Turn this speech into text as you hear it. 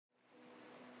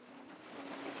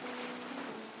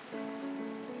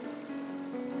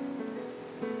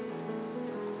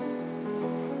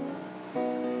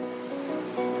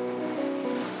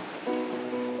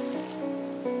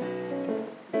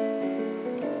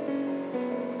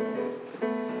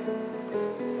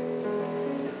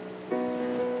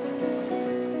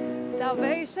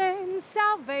Salvation,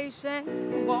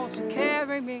 salvation, won't you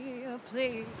carry me,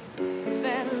 please? It's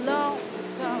been a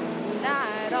lonesome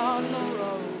night on the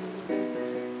road.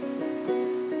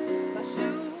 My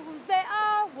shoes, they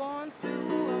are worn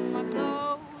through, and my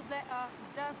clothes, they are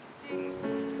dusty.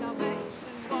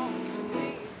 Salvation, won't you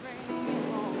please bring me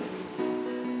home?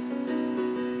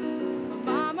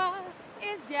 My mama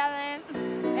is yelling,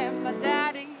 and my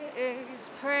daddy is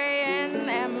praying,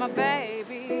 and my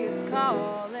baby is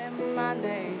calling my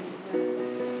name.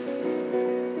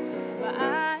 But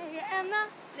I am not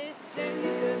listening,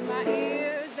 because my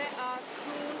ears, they are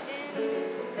tuned in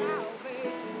to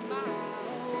salvation, my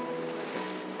oldest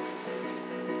friend.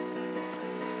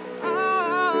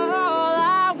 All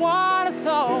I want is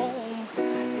home.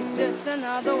 It's just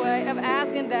another way of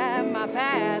asking that my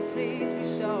path please be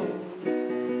shown.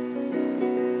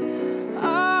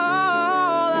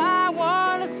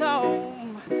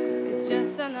 Home. It's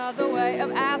just another way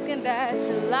of asking that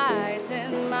you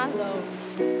lighten my load.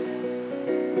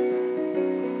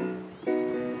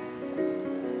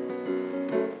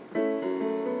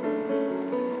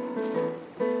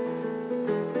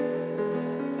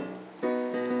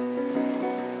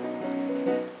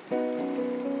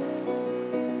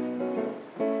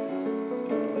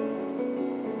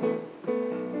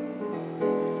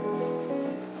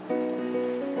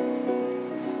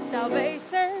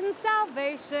 Salvation,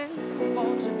 salvation,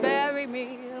 won't you bury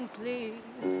me,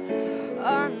 please,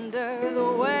 under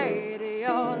the weight of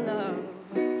your love?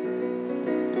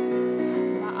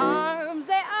 My arms,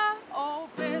 they are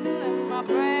open, and my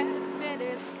breath, it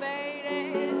is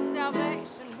fading.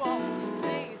 Salvation, won't you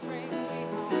please bring me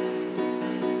home?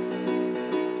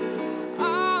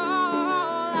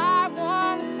 All I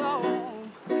want is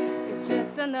home. It's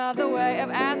just another way of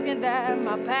asking that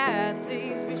my path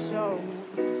please be shown.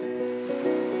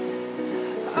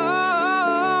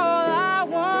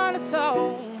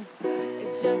 Home.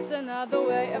 It's just another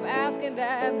way of asking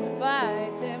that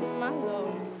lighten my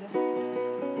load.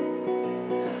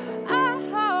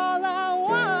 All I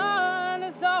want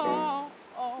is home.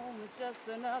 It's just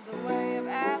another way of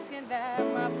asking that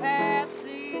my path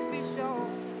please